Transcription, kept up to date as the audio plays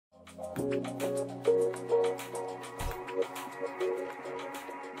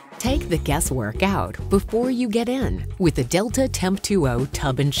Take the guesswork out before you get in with the Delta Temp2O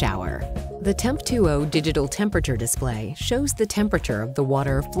Tub and Shower. The Temp2O digital temperature display shows the temperature of the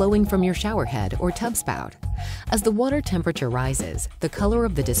water flowing from your shower head or tub spout. As the water temperature rises, the color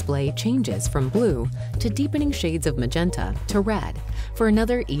of the display changes from blue to deepening shades of magenta to red for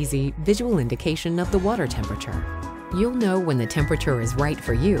another easy visual indication of the water temperature. You'll know when the temperature is right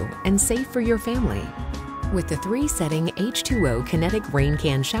for you and safe for your family. With the 3-setting H2O Kinetic Rain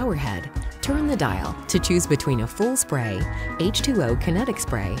Can Shower Head, turn the dial to choose between a full spray, H2O Kinetic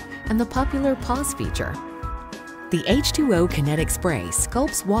Spray, and the popular pause feature. The H2O Kinetic Spray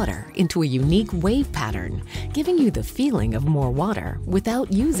sculpts water into a unique wave pattern, giving you the feeling of more water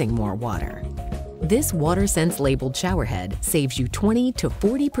without using more water. This WaterSense labeled shower head saves you 20 to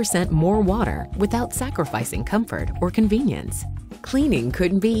 40% more water without sacrificing comfort or convenience. Cleaning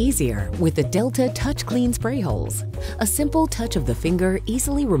couldn't be easier with the Delta Touch Clean Spray Holes. A simple touch of the finger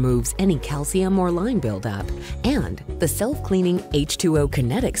easily removes any calcium or lime buildup, and the self-cleaning H2O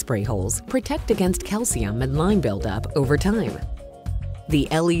Kinetic Spray Holes protect against calcium and lime buildup over time. The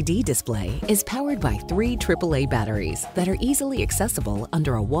LED display is powered by 3 AAA batteries that are easily accessible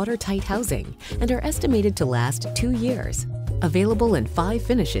under a watertight housing and are estimated to last 2 years. Available in 5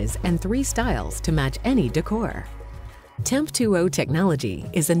 finishes and 3 styles to match any decor. Temp2O technology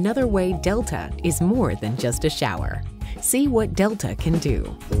is another way Delta is more than just a shower. See what Delta can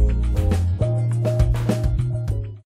do.